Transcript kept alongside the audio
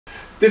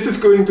this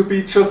is going to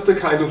be just the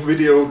kind of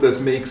video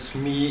that makes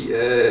me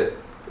a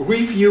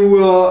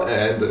reviewer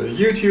and a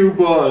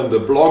YouTuber and a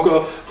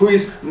blogger who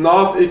is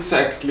not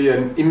exactly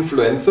an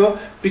influencer,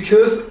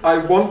 because I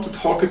want to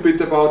talk a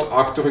bit about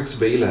Arc'teryx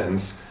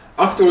Veilance.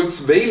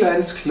 Arc'teryx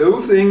Veilance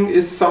clothing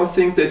is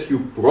something that you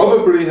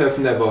probably have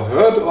never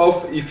heard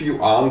of if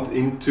you aren't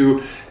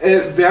into a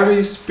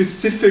very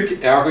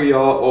specific area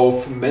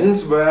of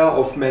menswear,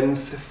 of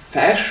men's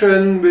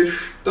fashion, which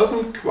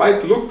doesn't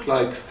quite look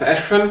like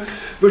fashion,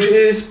 which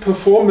is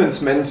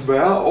performance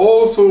menswear,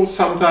 also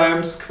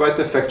sometimes quite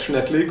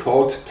affectionately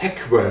called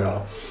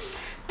techwear.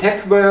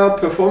 Techwear,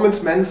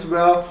 performance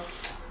menswear,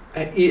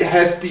 it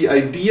has the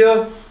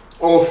idea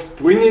of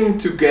bringing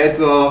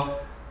together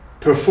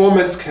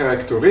performance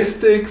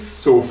characteristics,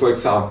 so for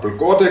example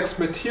Gore-Tex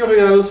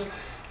materials,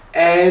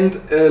 and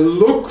a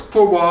look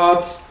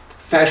towards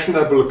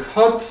fashionable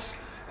cuts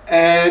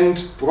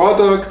and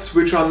products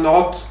which are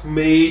not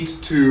made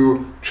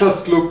to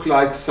just look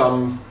like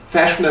some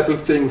fashionable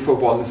thing for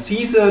one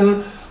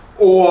season,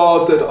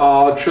 or that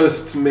are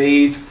just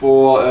made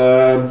for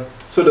a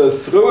sort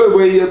of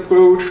throwaway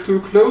approach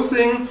to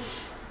clothing,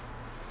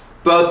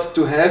 but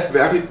to have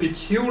very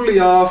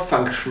peculiar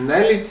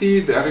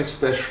functionality, very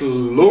special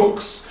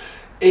looks,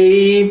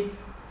 a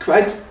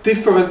quite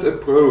different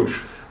approach.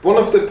 One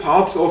of the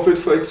parts of it,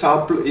 for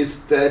example,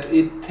 is that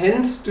it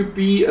tends to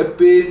be a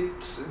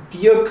bit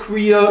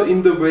queer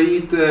in the way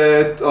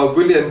that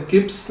William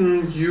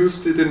Gibson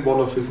used it in one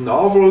of his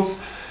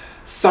novels.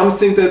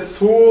 Something that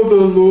sort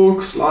of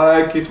looks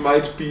like it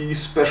might be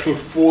Special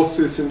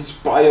Forces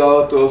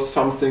inspired or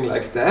something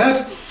like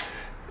that.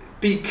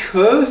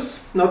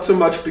 Because, not so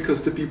much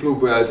because the people who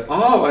wear it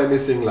are or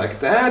anything like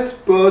that,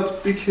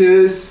 but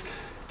because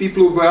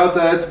people who wear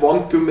that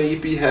want to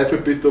maybe have a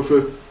bit of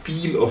a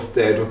feel of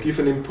that or give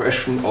an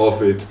impression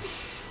of it.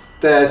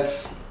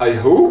 That's, I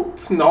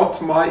hope,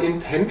 not my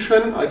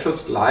intention. I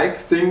just like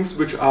things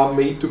which are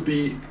made to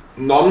be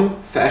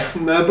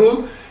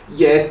non-fashionable,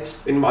 yet,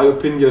 in my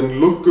opinion,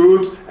 look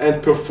good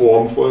and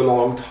perform for a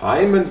long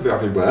time and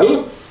very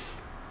well.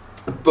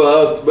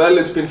 But, well,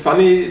 it's been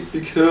funny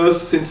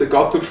because since I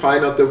got to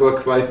China there were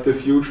quite a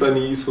few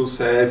Chinese who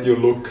said you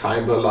look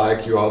kinda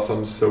like you are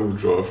some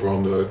soldier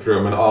from the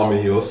German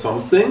army or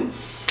something.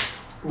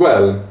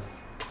 Well,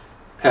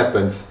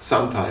 happens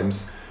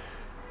sometimes.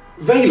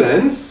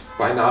 Veilance,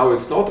 by now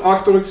it's not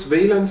Arc'teryx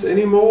Veilance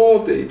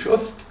anymore, they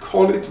just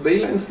call it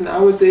Veilance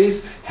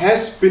nowadays,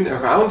 has been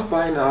around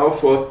by now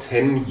for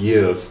 10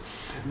 years.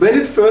 When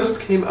it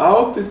first came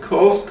out, it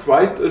caused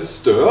quite a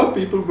stir.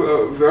 People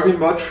were very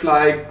much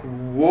like,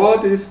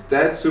 what is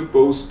that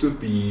supposed to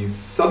be?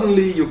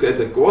 Suddenly you get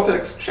a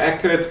Gore-Tex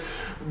jacket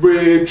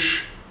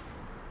which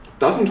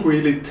doesn't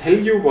really tell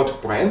you what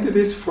brand it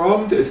is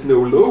from, there's no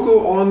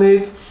logo on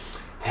it,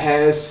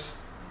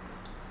 has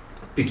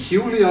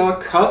peculiar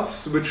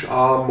cuts which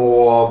are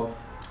more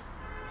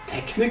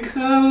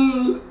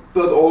technical,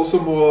 but also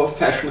more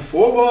fashion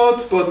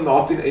forward, but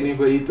not in any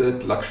way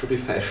that luxury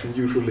fashion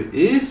usually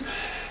is,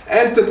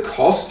 and that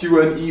cost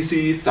you an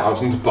easy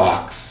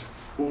 $1,000.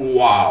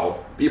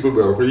 Wow! People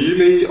were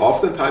really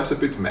oftentimes a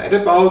bit mad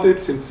about it,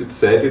 since it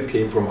said it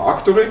came from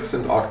Arc'teryx,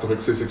 and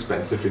Arc'teryx is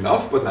expensive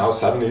enough, but now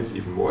suddenly it's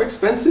even more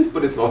expensive,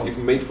 but it's not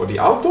even made for the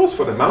outdoors,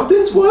 for the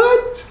mountains,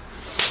 what?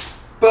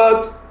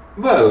 But,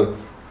 well,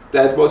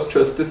 that was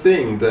just the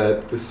thing,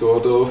 that the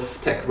sort of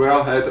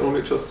techwear had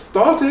only just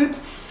started,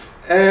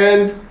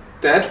 and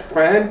that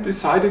brand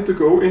decided to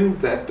go in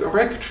that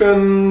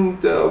direction.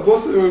 There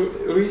was a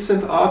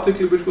recent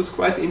article which was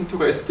quite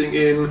interesting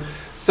in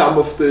some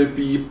of the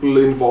people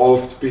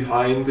involved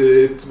behind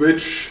it,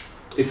 which,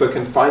 if I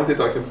can find it,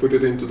 I can put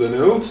it into the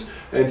notes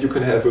and you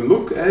can have a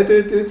look at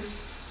it.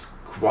 It's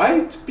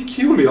quite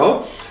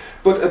peculiar,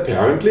 but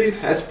apparently it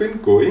has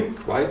been going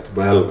quite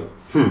well.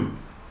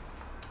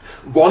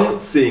 One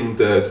thing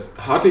that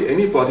hardly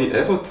anybody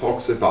ever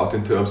talks about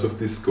in terms of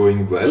this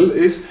going well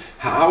is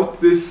how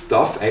this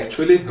stuff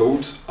actually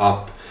holds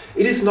up.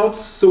 It is not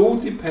so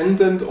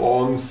dependent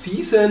on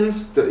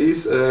seasons. There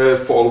is a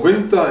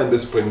fall-winter and a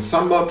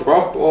spring-summer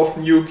drop of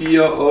new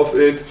gear of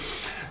it,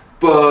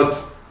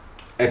 but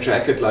a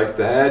jacket like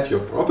that you're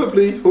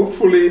probably,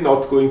 hopefully,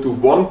 not going to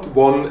want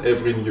one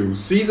every new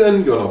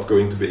season. You're not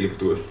going to be able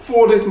to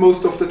afford it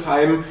most of the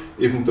time,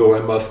 even though I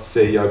must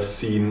say I've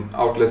seen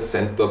outlet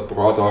center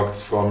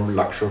products from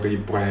luxury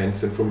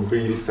brands and from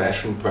real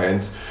fashion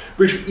brands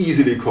which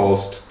easily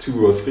cost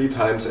 2 or 3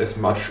 times as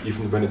much,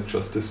 even when it's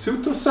just a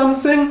suit or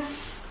something,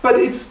 but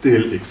it's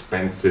still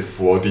expensive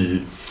for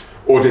the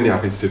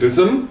ordinary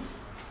citizen.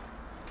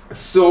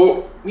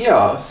 So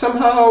yeah,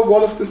 somehow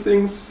one of the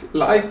things,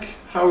 like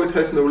how it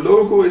has no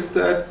logo, is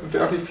that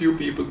very few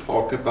people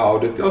talk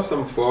about it. There are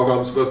some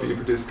forums where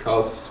people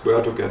discuss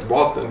where to get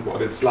what and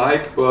what it's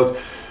like, but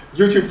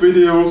YouTube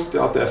videos,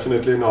 there are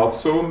definitely not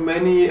so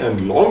many,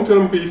 and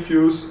long-term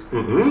reviews,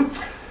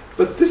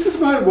 But this is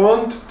where I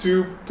want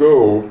to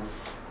go.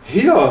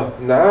 Here,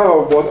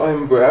 now, what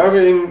I'm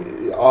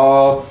wearing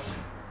are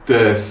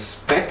the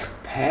Spec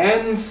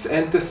pants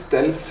and the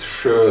stealth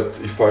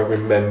shirt, if I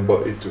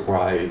remember it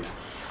right.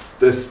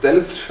 the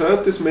stealth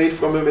shirt is made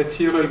from a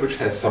material which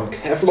has some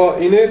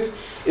Kevlar in it.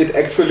 It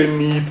actually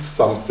needs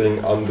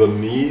something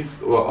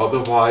underneath, or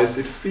otherwise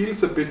it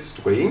feels a bit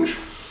strange.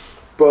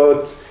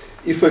 But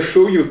if I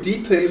show you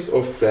details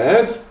of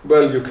that,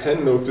 well, you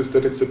can notice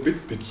that it's a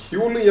bit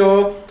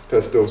peculiar. It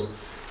has those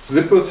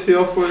zippers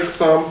here, for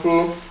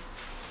example.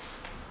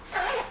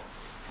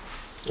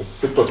 A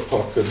zippered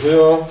pocket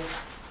here.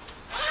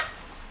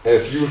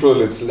 As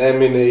usual, it's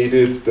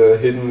laminated, the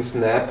hidden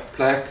snap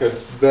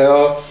placards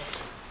there,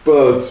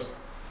 but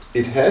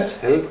it has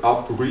held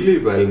up really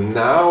well.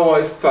 Now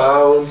I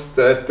found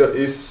that there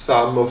is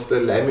some of the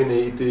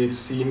laminating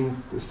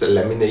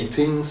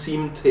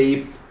seam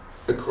tape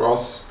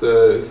across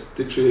the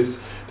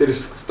stitches that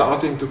is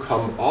starting to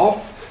come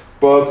off,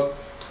 but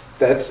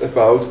that's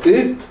about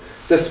it.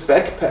 The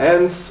Spec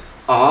pants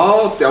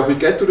are, there we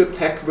get to the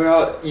tech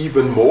wear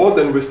even more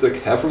than with the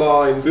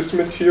Kevlar in this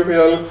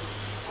material,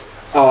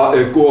 are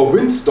a Gore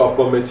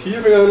windstopper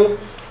material,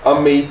 are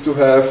made to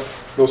have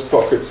those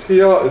pockets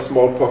here, a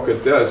small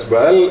pocket there as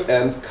well,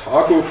 and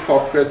cargo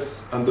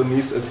pockets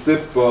underneath a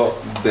zipper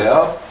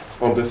there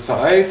on the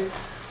side,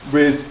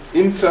 with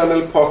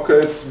internal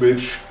pockets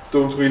which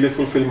don't really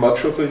fulfill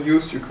much of a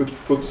use. You could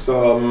put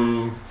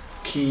some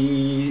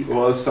key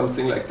or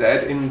something like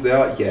that in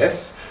there,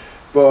 yes,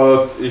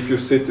 but if you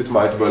sit it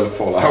might well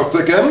fall out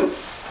again.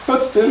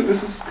 But still,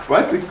 this is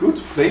quite a good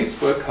place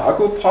for a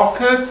cargo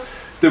pocket.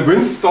 The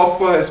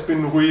windstopper has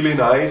been really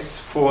nice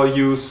for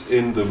use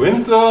in the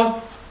winter,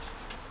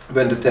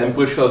 when the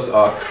temperatures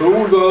are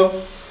colder,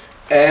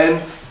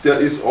 and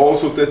there is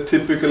also the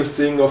typical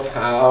thing of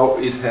how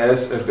it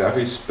has a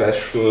very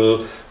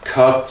special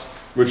cut,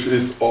 which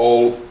is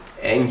all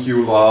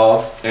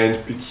angular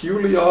and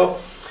peculiar.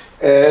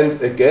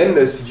 And again,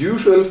 as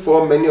usual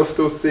for many of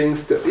those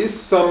things, there is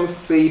some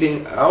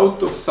fading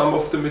out of some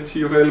of the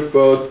material,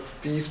 but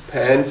these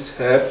pants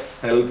have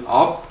held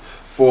up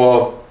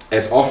for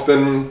as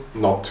often,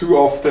 not too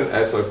often,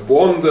 as I've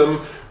worn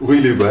them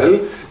really well.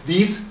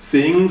 These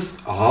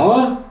things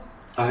are,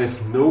 I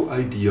have no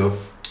idea,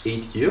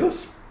 8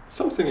 years?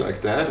 Something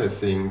like that, I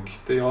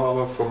think. They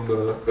are from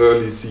the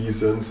early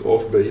seasons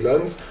of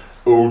Veilance,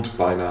 old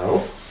by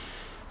now.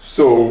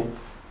 So,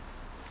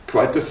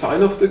 quite the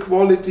sign of the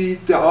quality.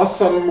 There are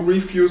some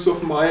reviews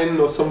of mine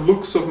or some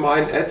looks of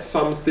mine at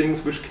some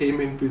things which came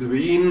in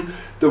between.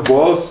 There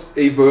was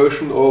a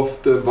version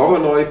of the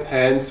Voronoi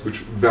pants which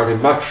very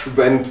much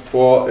went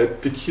for a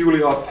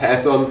peculiar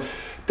pattern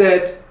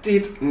that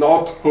did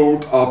not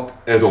hold up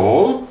at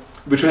all,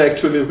 which I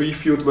actually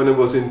reviewed when I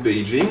was in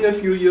Beijing a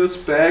few years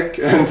back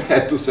and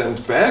had to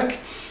send back.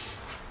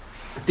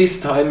 This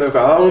time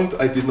around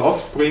I did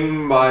not bring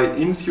my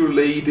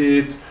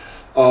insulated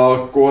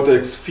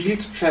Gore-Tex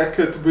field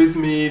jacket with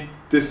me.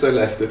 This I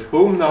left at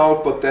home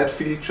now, but that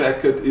field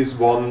jacket is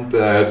one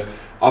that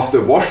after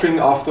washing,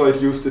 after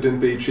I'd used it in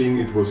Beijing,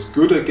 it was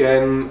good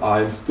again.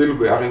 I'm still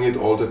wearing it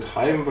all the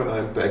time when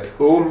I'm back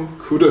home.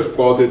 Could have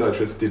brought it, I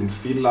just didn't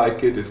feel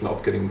like it. It's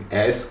not getting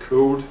as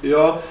cold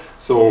here,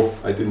 so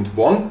I didn't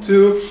want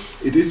to.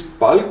 It is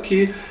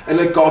bulky,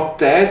 and I got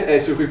that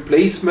as a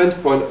replacement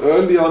for an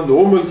earlier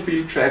normal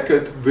field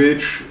jacket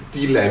which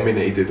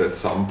delaminated at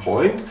some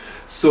point.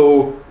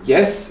 So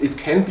yes, it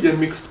can be a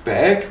mixed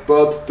bag,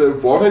 but the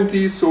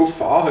warranty so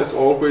far has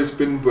always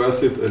been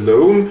worth it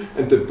alone,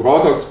 and the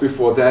products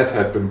before that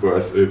had been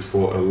worth it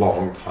for a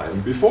long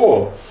time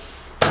before.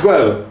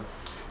 Well,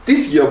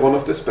 this year one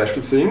of the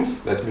special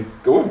things, let me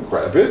go and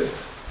grab it.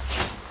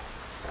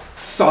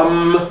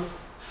 Some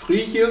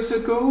 3 years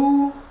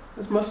ago,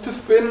 it must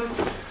have been,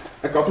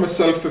 I got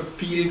myself a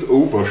Field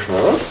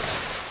Overshirt.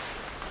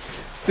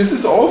 This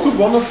is also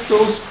one of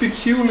those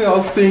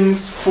peculiar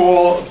things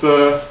for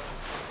the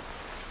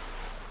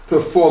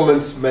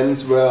performance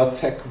menswear,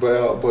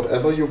 techwear,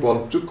 whatever you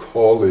want to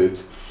call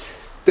it.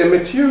 The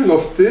material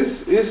of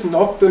this is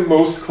not the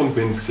most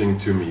convincing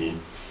to me.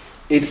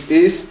 It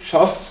is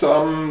just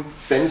some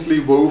densely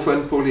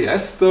woven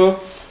polyester,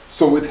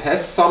 so it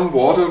has some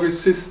water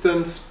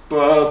resistance,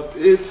 but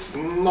it's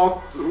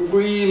not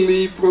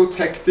really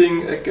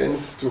protecting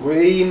against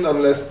rain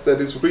unless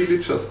that is really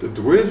just a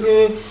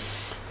drizzle.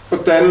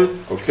 But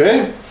then,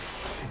 okay,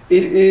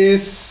 it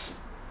is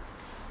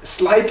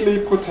slightly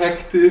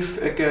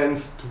protective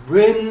against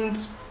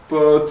wind,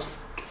 but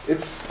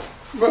it's,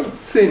 well,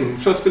 thin,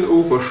 just an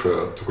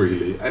overshirt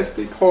really, as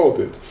they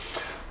called it.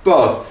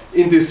 But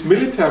in this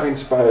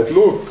military-inspired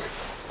look,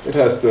 it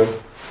has the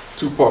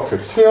 2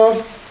 pockets here,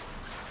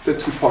 the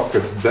 2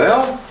 pockets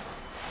there.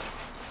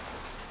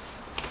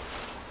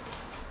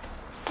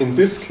 In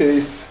this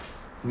case,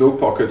 no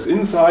pockets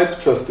inside,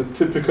 just the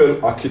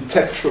typical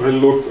architectural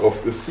look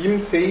of the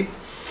seam tape.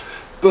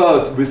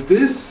 But with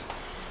this,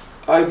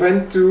 I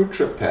went to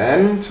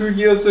Japan 2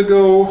 years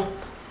ago.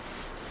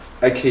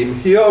 I came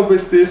here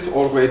with this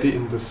already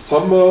in the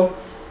summer.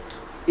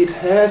 It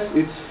has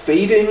its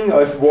fading.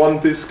 I've worn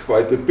this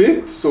quite a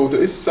bit, so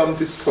there is some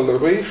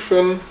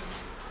discoloration,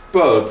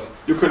 but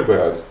you can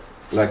wear it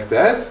like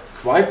that,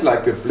 quite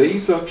like a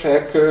blazer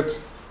jacket.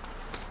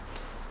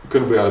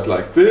 can wear it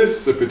like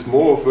this, a bit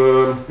more of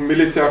a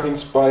military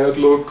inspired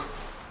look,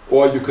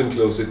 or you can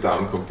close it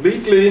down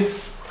completely.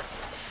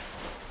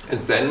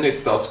 And then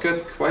it does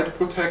get quite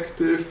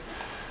protective.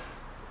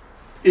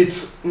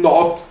 It's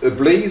not a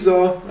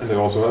blazer, and I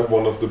also have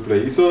one of the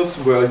blazers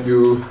where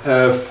you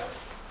have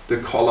the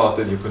collar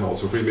that you can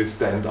also really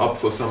stand up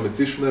for some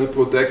additional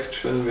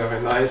protection very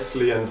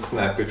nicely and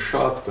snap it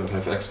shut and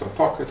have extra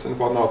pockets and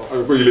whatnot. I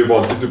really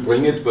wanted to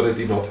bring it, but I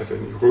did not have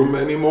any room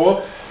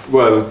anymore.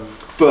 Well,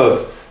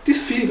 but this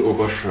Field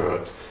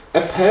Overshirt,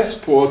 a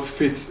passport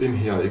fits in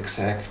here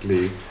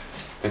exactly.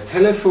 A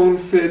telephone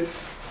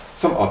fits,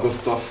 some other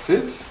stuff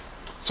fits.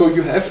 So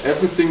you have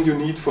everything you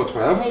need for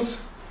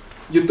travels.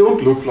 You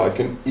don't look like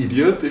an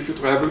idiot if you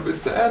travel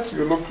with that.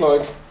 You look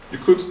like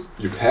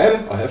you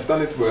can, I have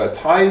done it, wear a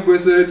tie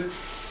with it.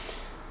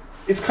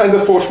 It's kind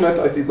of fortunate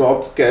I did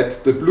not get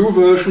the blue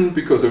version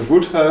because I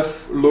would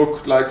have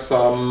looked like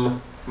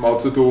some Mao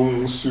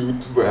Zedong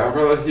suit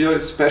wearer here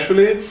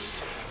especially.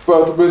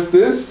 But with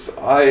this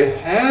I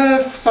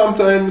have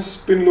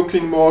sometimes been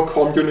looking more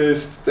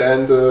communist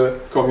than the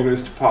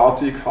Communist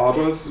Party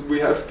cadres we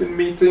have been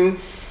meeting.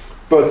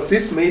 But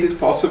this made it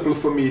possible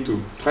for me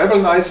to travel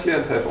nicely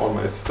and have all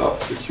my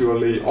stuff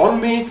securely on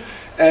me,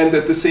 and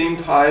at the same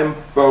time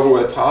borrow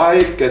a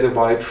tie, get a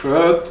white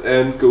shirt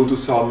and go to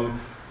some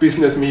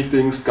business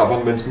meetings,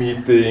 government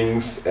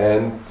meetings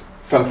and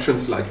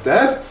functions like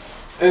that,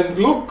 and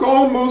look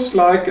almost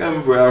like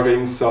I'm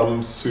wearing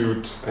some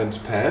suit and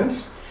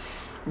pants,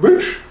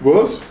 which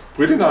was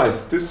pretty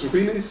nice. This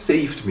really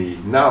saved me.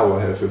 Now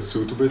I have a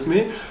suit with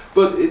me,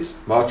 but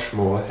it's much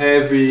more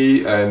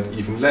heavy and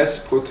even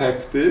less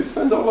protective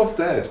and all of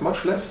that,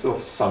 much less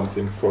of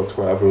something for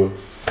travel.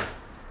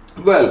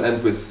 Well,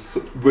 and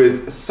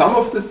with some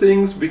of the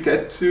things we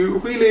get to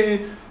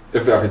really a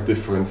very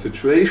different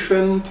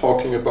situation,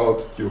 talking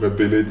about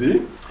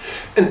durability.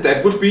 And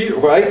that would be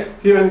right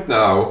here and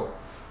now.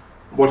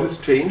 What has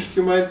changed,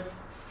 you might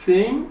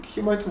think,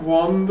 you might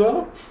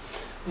wonder?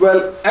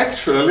 Well,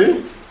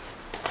 actually,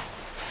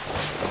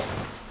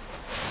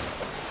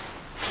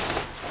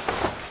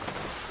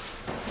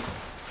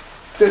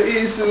 there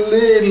is a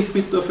little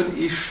bit of an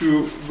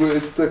issue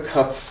with the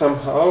cut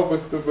somehow,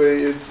 with the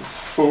way it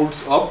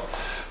folds up.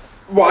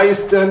 Why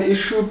is there an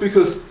issue?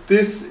 Because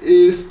this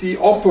is the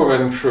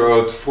Operand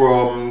shirt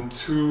from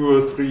 2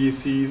 or 3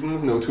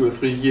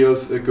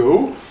 years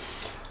ago.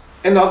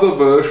 Another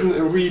version,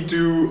 a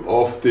redo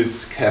of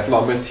this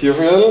Kevlar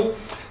material.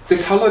 The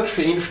color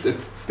changed a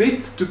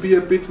bit to be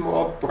a bit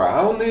more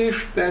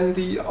brownish than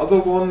the other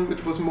one,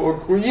 which was more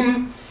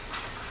green.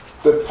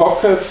 The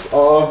pockets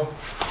are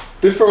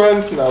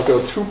different. Now there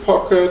are 2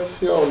 pockets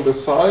here on the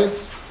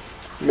sides,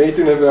 made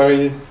in a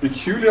very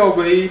peculiar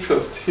way,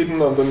 just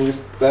hidden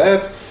underneath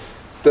that.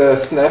 The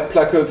snap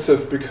plackets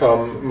have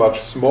become much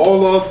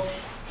smaller.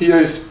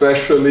 Here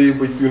especially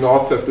we do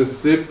not have the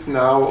zip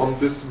now on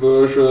this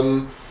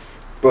version,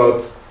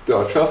 but there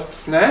are just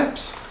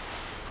snaps.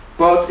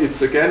 But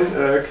it's again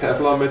a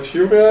Kevlar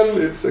material,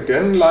 it's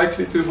again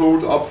likely to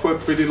hold up for a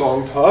pretty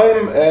long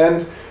time,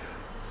 and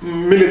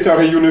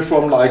military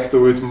uniform like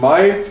though it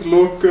might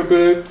look a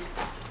bit,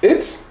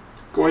 it's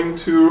going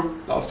to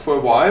last for a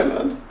while,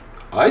 and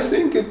I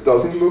think it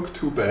doesn't look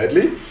too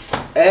badly.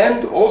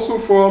 And also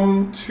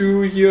from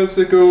 2 years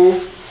ago,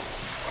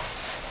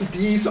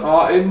 these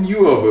are a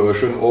newer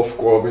version of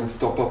Gore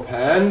windstopper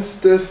pants,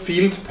 the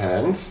Field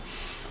pants.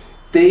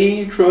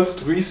 They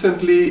just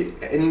recently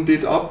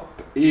ended up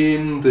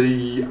in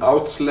the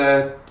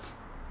outlet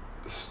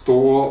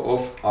store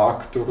of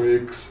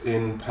Arc'teryx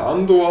in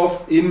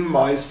Perndorf in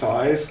my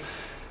size.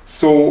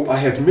 So I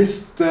had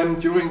missed them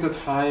during the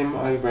time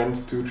I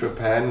went to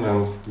Japan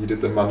and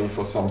needed the money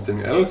for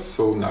something else.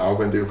 So now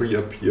when they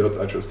reappeared,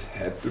 I just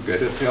had to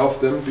get a pair of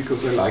them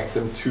because I liked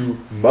them too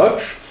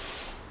much.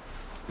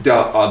 There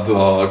are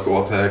other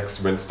Gore-Tex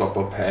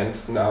windstopper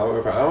pants now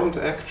around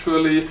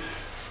actually,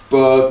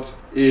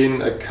 but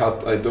in a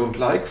cut I don't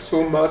like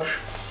so much.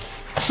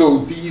 So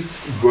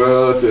these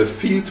were the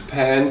Field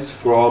pants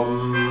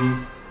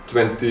from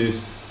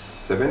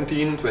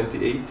 2017,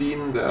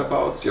 2018,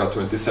 thereabouts, yeah,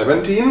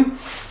 2017.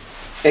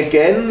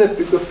 Again, a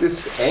bit of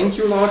this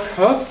angular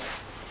cut.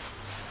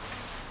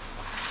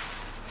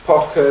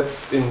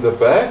 Pockets in the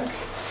back.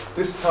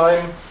 This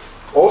time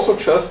also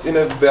just in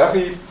a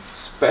very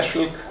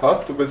special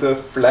cut with a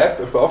flap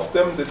above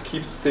them that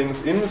keeps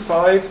things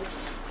inside,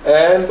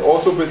 and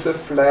also with a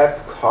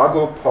flap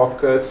cargo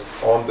pockets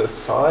on the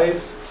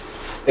sides.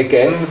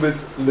 Again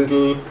with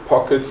little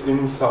pockets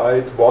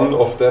inside, one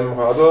of them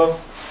rather,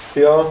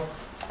 here.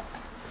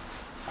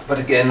 But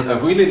again, I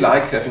really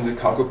like having the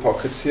cargo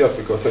pockets here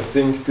because I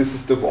think this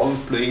is the one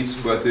place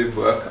where they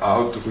work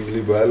out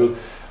really well.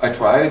 I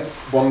tried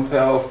one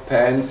pair of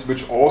pants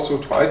which also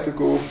tried to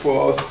go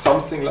for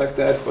something like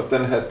that, but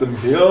then had them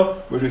here,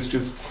 which is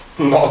just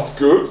not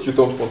good. You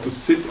don't want to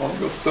sit on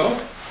your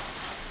stuff.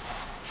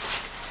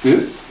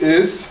 This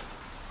is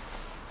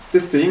the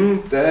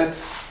thing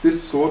that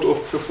this sort of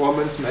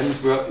performance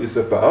menswear is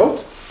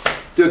about.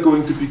 They're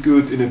going to be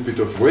good in a bit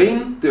of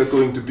rain. They're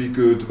going to be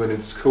good when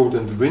it's cold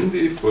and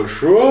windy, for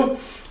sure.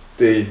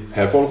 They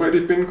have already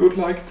been good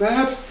like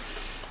that.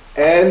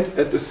 And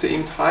at the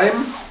same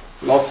time,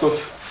 lots of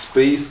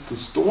space to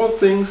store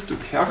things, to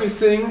carry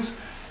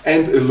things,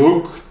 and a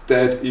look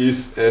that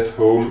is at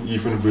home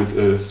even with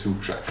a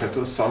suit jacket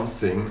or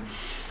something.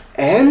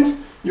 And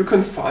you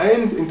can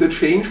find in the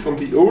change from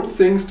the old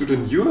things to the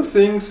newer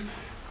things,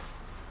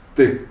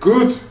 the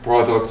good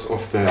products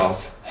of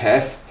theirs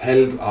have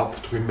held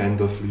up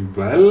tremendously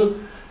well.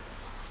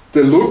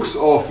 The looks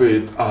of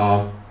it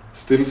are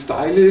still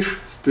stylish,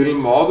 still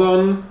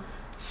modern.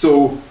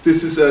 So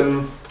this is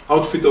an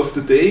outfit of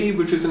the day,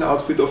 which is an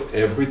outfit of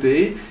every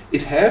day.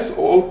 It has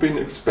all been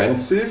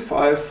expensive.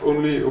 I've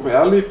only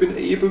rarely been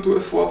able to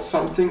afford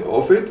something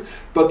of it,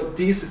 but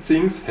these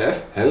things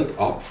have held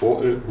up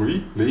for a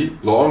really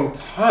long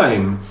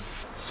time.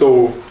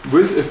 So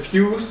with a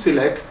few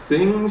select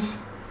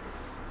things,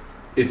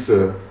 it's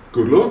a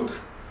good look,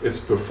 it's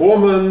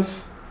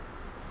performance,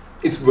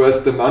 it's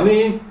worth the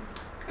money,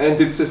 and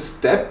it's a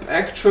step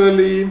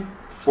actually,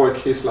 for a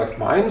case like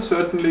mine,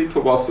 certainly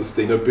towards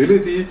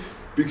sustainability,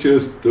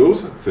 because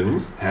those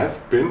things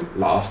have been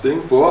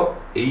lasting for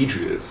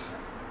ages.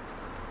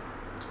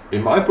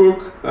 In my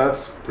book,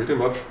 that's pretty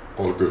much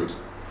all good.